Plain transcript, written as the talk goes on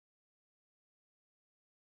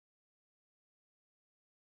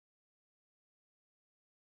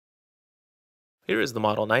Here is the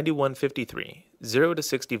model 9153, 0 to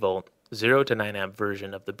 60 volt, 0 to 9 amp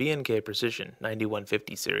version of the B&K Precision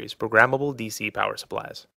 9150 series programmable DC power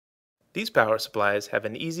supplies. These power supplies have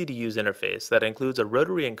an easy-to-use interface that includes a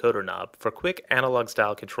rotary encoder knob for quick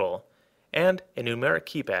analog-style control and a numeric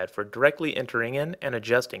keypad for directly entering in and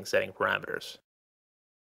adjusting setting parameters.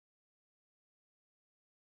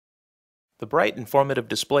 The bright, informative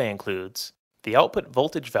display includes the output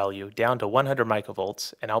voltage value down to 100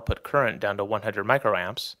 microvolts and output current down to 100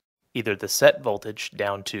 microamps, either the set voltage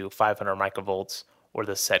down to 500 microvolts or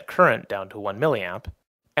the set current down to 1 milliamp,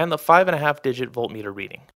 and the 5.5-digit voltmeter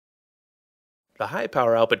reading. The high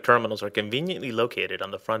power output terminals are conveniently located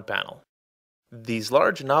on the front panel. These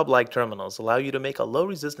large knob-like terminals allow you to make a low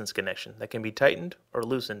resistance connection that can be tightened or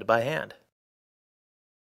loosened by hand.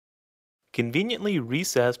 Conveniently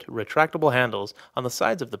recessed retractable handles on the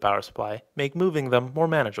sides of the power supply make moving them more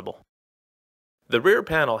manageable. The rear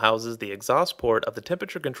panel houses the exhaust port of the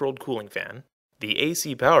temperature-controlled cooling fan, the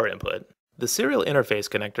AC power input, the serial interface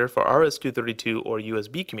connector for RS-232 or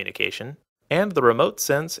USB communication, and the remote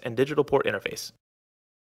sense and digital port interface.